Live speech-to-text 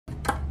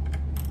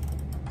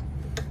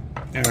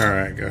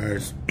Alright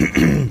guys,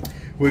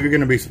 we're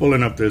going to be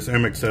spooling up this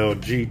MXL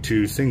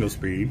G2 single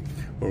speed.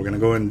 What we're going to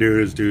go ahead and do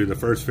is do the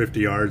first 50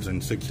 yards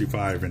in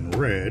 65 in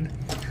red,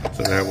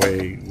 so that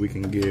way we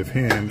can give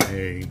him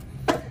a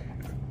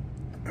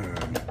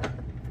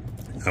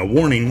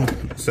warning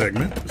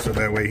segment, so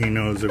that way he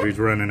knows if he's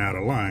running out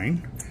of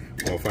line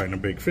while fighting a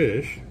big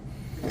fish.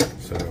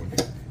 So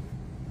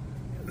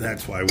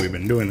that's why we've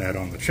been doing that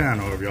on the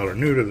channel. If y'all are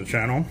new to the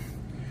channel,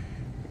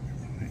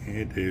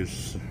 it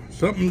is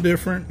something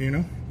different, you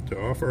know, to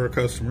offer our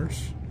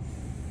customers.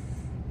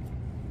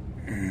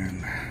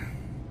 And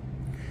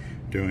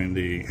doing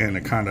the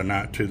anaconda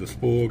knot to the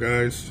spool,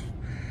 guys.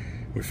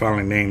 We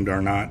finally named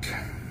our knot.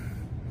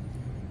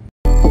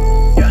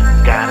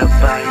 Gotta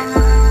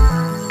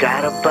bite,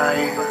 gotta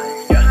bite.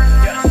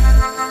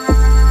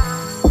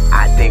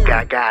 I think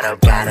I got a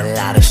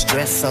lot of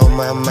stress on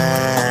my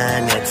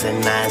mind. It's a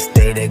nice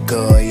day to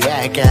go.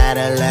 Yeah, I got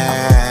a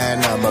line.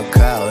 I'ma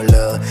call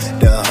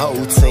the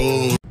whole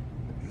team.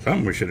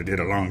 Something we should have did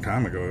a long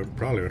time ago. It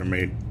probably would have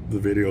made the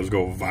videos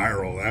go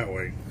viral that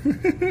way.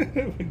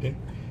 We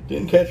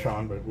didn't catch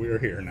on, but we're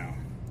here now.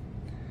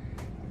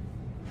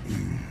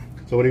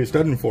 So what are you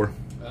studying for?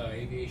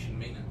 Aviation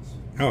maintenance.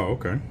 Oh,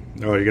 okay.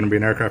 Oh, you're going to be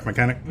an aircraft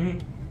mechanic? Mm-hmm.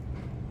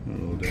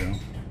 Oh, damn.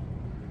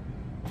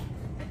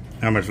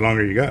 How much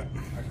longer you got?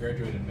 I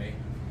graduated in May.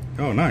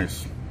 Oh,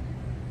 nice.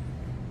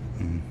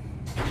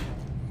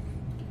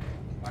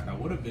 Like, I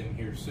would have been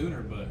here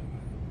sooner, but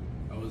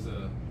I was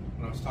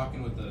when I was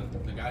talking with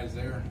the guys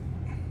there,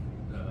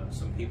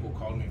 some people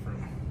called me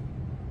from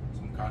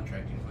some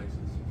contracting places.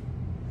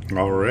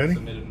 Already?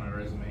 Submitted my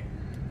resume.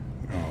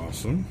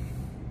 Awesome.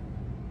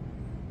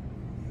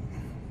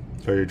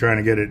 So you're trying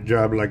to get a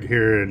job like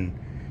here in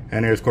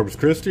Hernandez, Corpus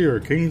Christi, or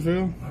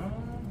Kingsville?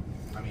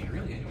 I mean,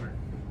 really anywhere.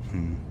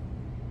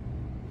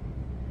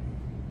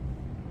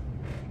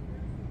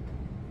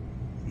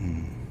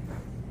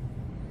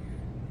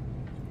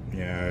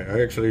 Yeah,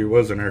 I actually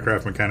was an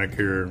aircraft mechanic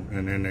here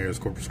in Hernandez,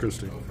 Corpus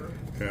Christi.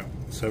 Yeah,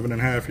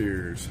 7.5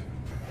 years.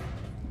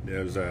 Yeah,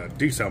 I was a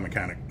diesel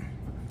mechanic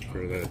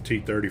for the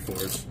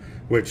T-34s,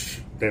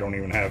 which they don't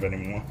even have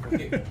anymore.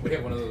 We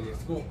have one of those at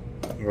school.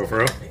 Go for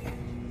real?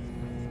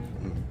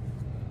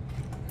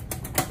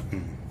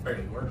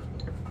 Barely works.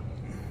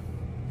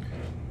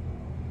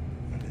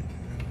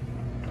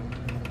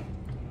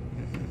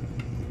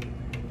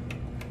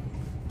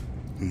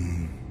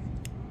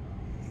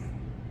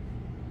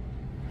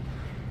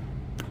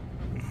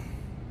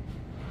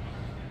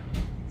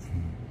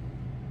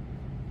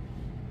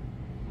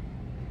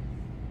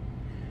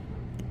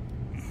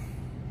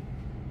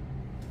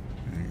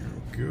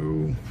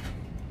 Go.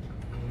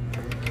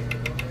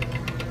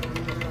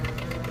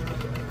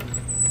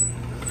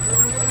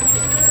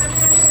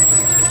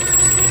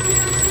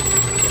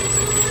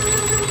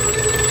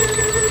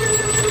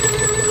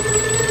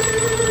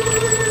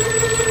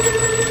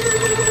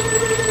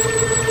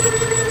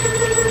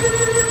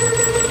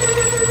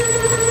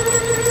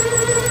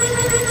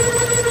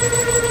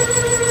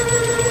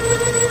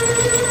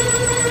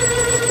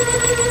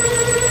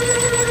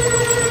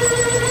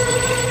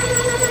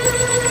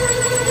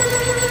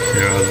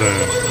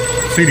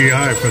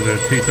 CDI for the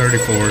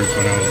T-34s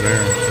when I was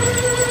there, so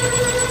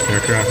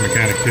aircraft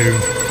mechanic too.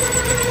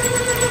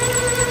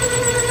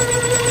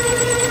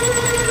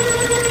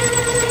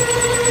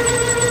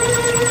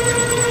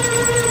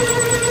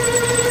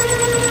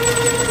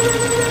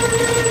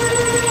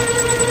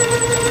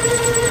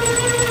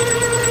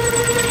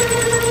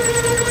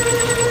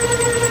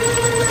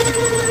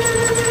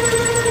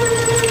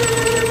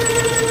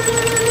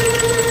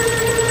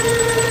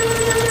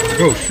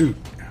 Oh shoot,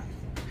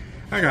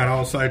 I got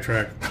all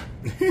sidetracked.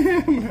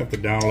 I'm gonna have to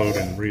download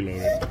and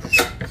reload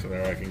it so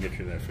that I can get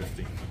you that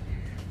 50.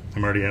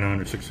 I'm already at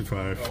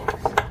 165.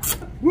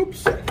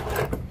 Whoops.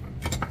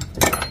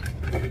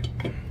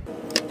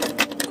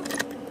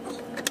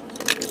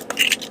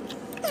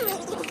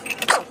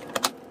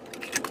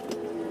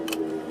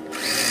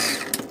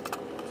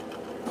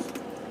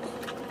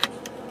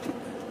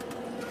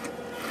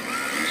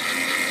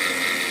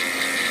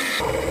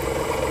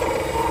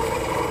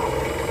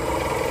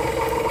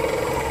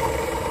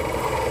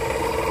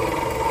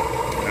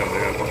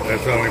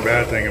 That's the only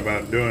bad thing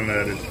about doing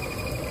that is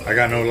I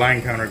got no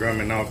line counter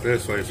coming off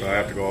this way, so I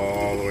have to go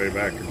all the way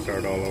back and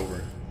start all over.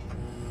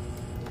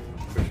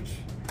 Which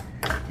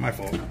is my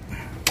fault.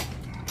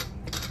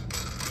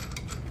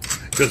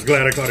 Just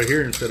glad I caught it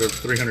here instead of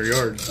 300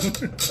 yards.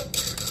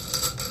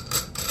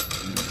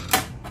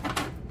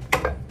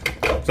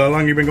 So how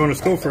long you been going to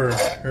school for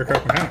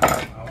aircraft mechanic?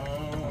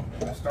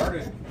 I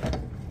started in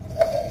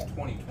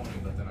 2020,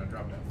 but then I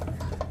dropped out.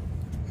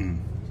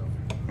 So,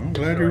 I'm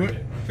glad you went.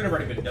 Should have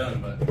already been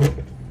done, but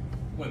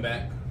went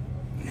back.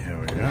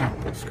 Yeah,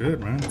 that's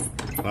good, man.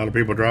 A lot of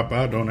people drop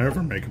out, don't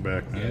ever make it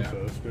back, man. Yeah. So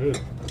that's good.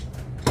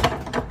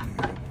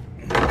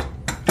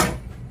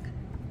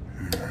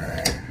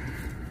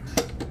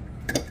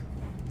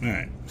 All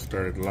right,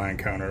 started the line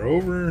counter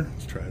over.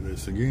 Let's try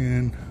this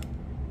again.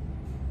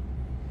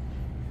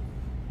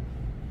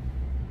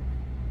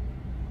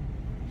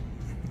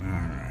 All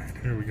right.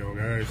 Here we go,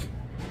 guys.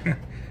 I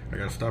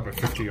gotta stop at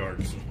 50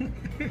 yards.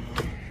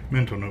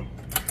 Mental note.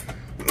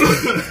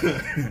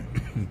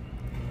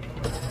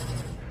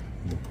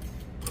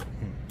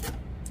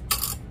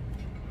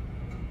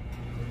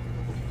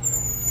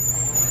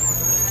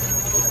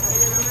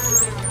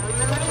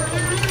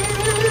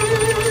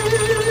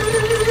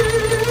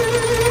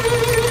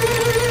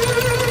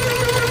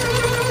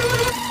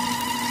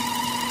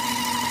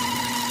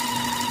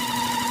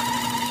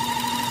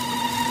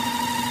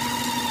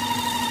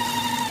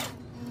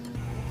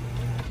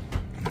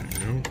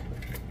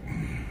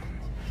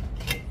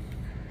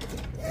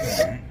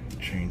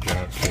 Change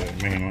out the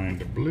main line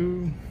to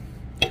blue.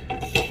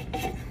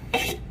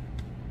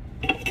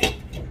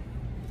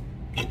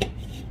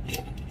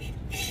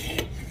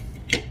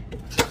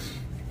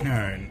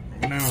 Alright,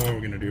 now what we're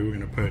going to do, we're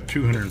going to put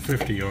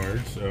 250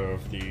 yards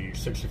of the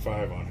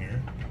 65 on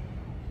here.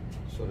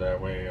 So that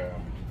way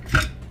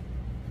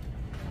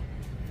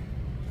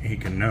he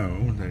can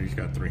know that he's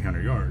got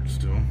 300 yards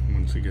still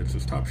once he gets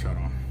his top shot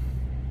on.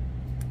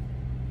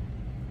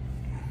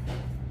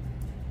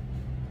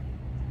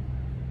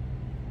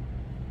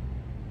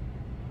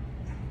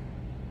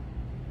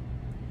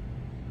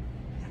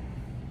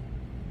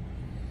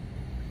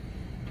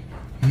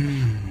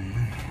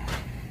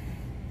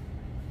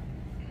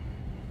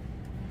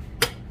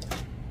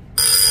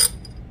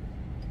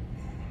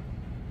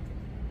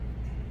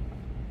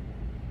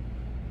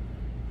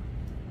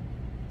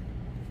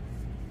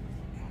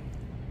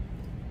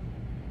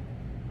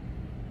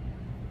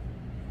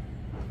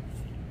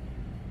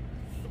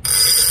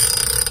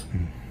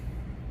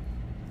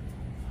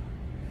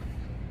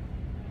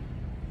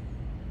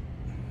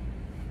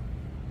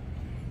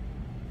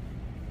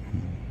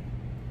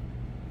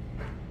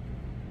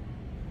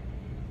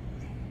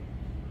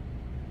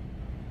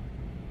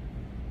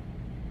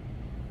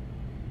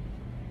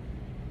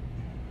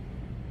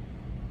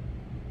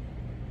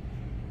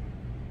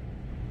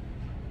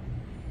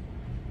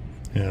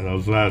 Yeah,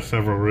 those last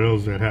several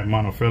reels that had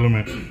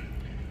monofilament,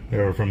 they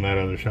were from that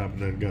other shop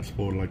that got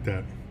spooled like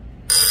that.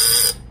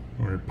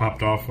 Where it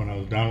popped off when I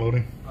was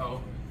downloading. Oh.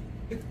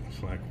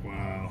 It's like,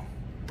 wow.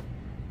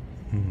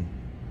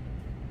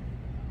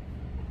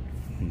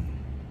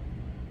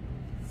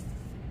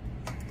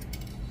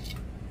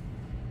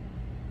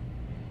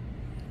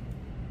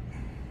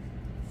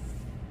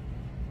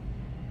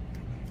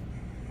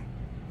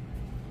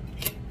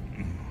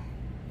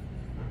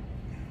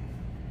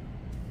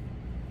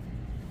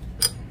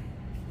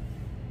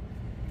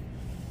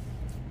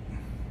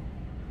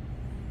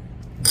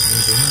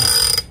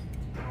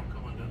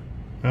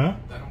 Huh?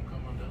 That don't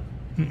come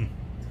undone.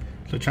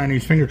 It's a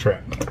Chinese finger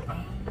trap.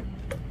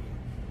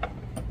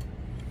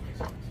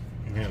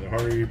 Yeah, the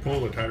harder you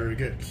pull, the tighter it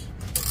gets.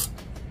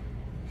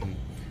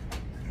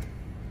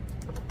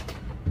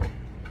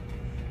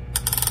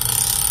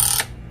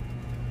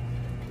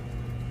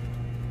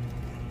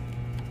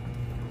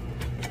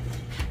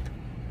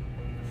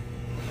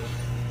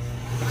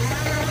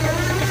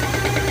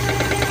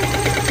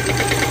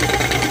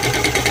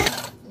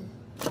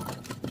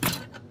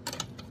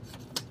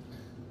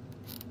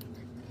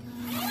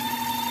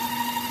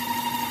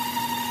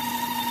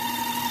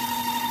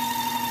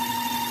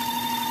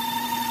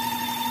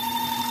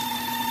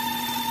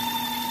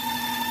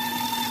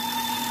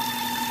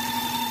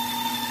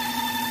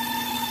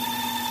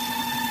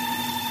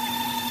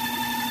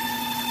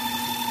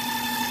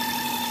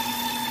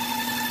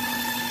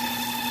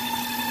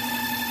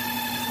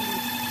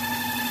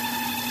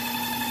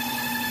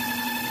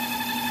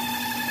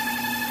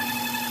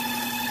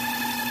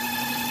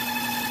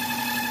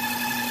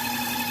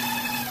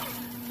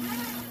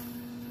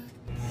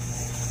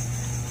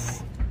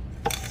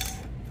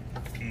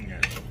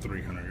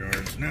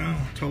 Now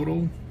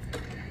total.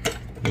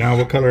 Now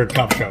what color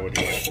top shot would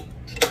you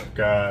like?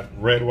 Got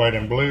red, white,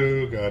 and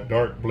blue. Got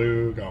dark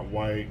blue. Got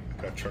white.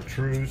 Got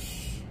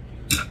chartreuse.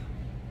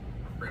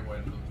 Red, white,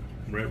 and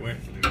blue. Red, white,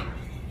 and blue.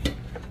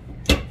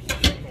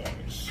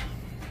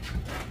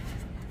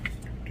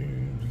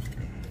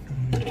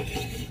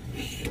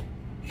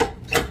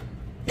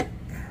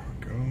 There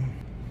we go.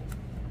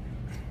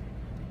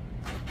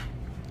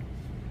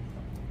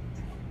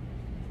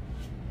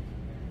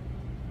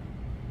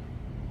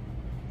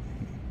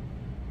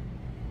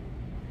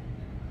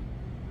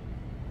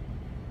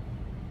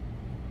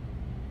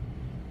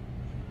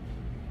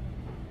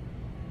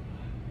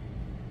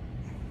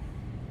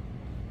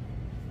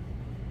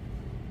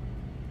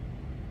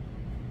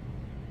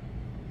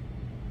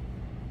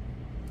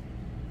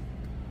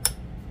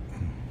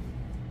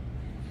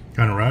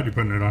 Kind of rod you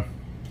putting it on?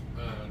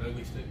 An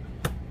ugly stick.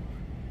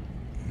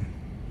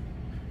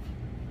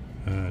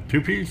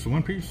 2-piece,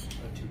 1-piece?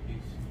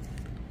 2-piece.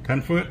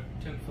 10 foot?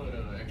 10 foot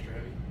extra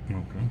heavy.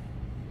 Okay.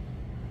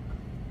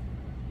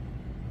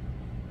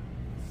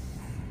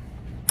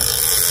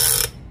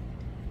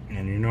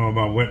 And you know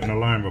about wetting the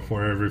line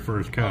before every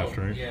first cast,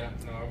 right? Yeah,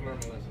 no, I've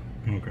learned my lesson.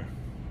 Okay.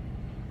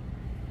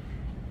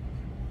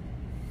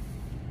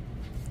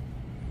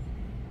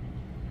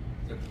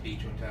 I was at the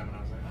beach one time and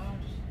I was like, oh,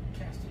 just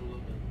cast it a little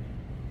bit.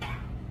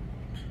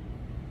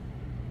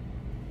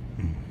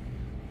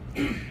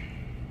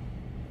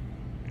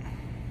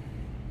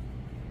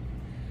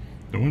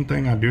 The one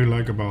thing I do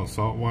like about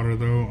salt water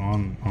though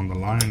on the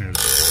line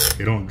is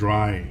it don't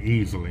dry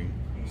easily.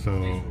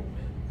 So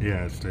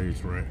yeah, it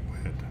stays right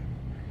wet.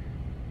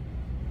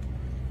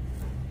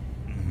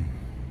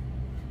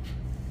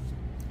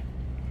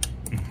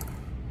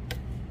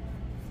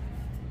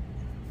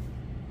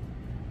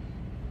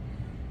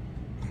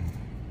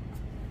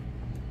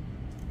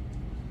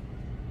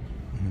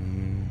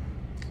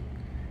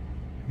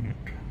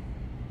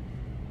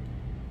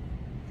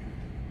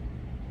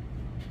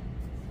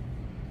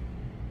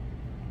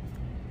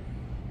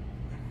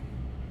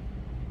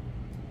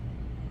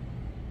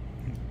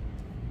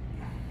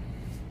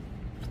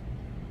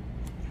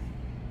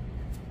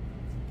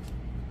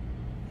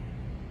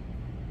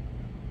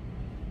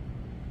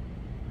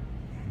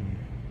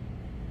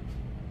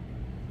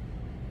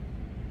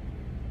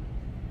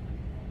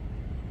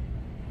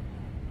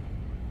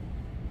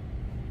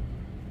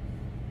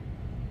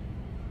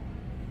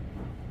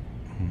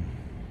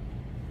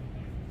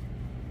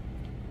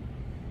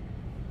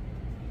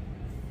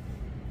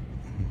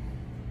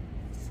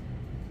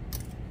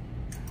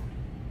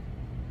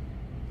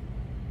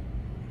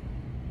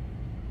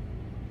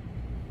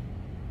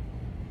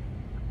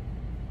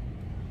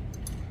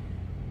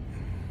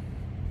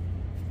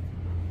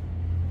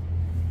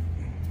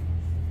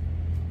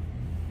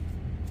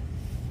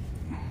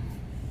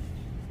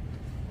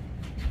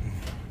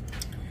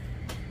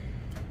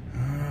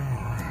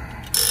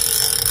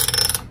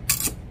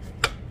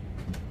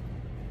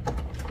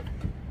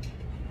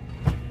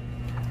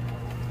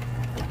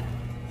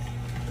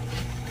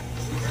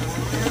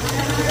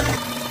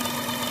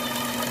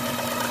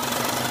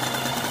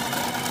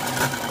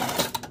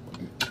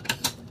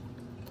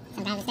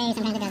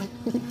 Sometimes it doesn't.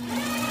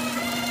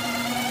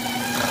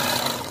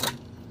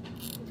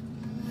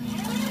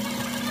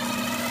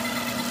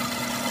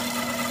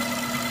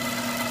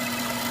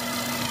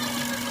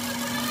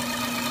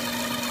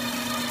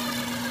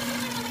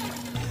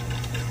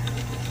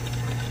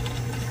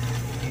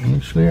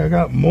 Actually, I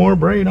got more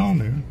braid on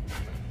there.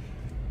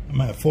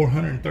 I'm at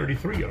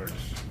 433 yards.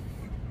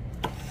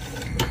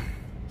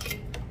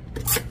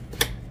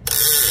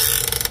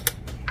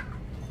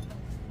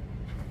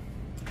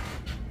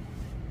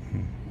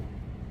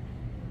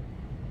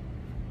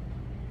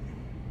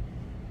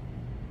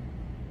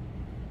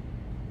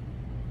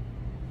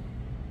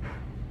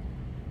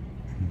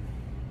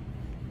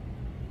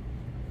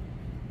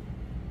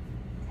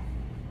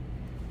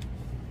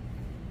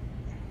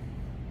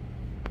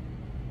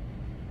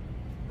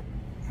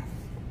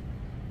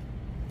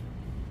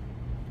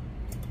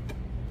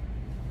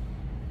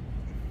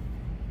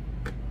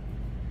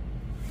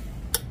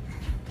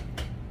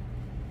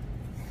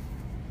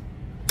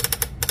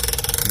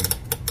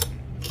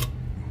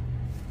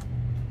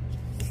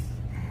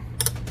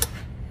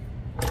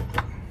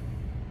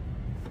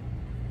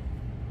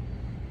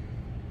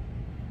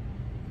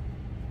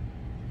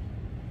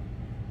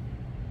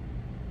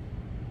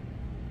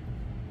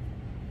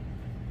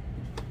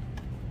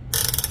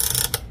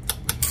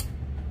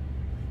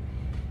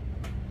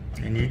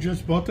 And you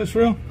just bought this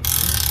reel?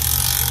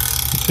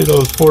 You see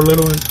those 4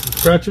 little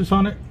scratches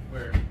on it?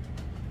 Where?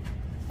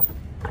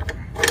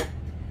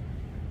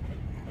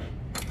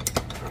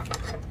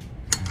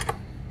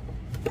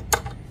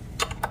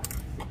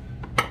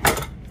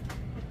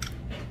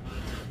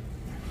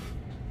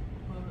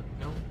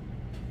 No.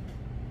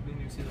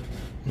 Didn't you see that?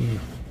 No.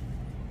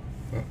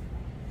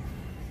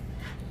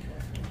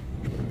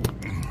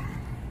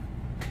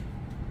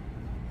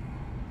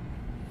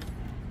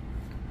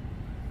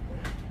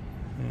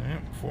 Yeah,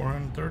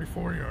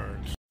 434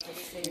 yards.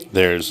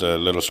 There's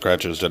little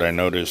scratches that I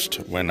noticed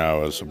when I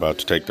was about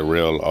to take the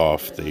reel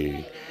off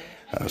the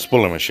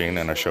spooling machine,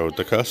 and I showed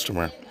the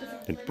customer.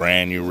 A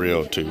brand new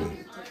reel too.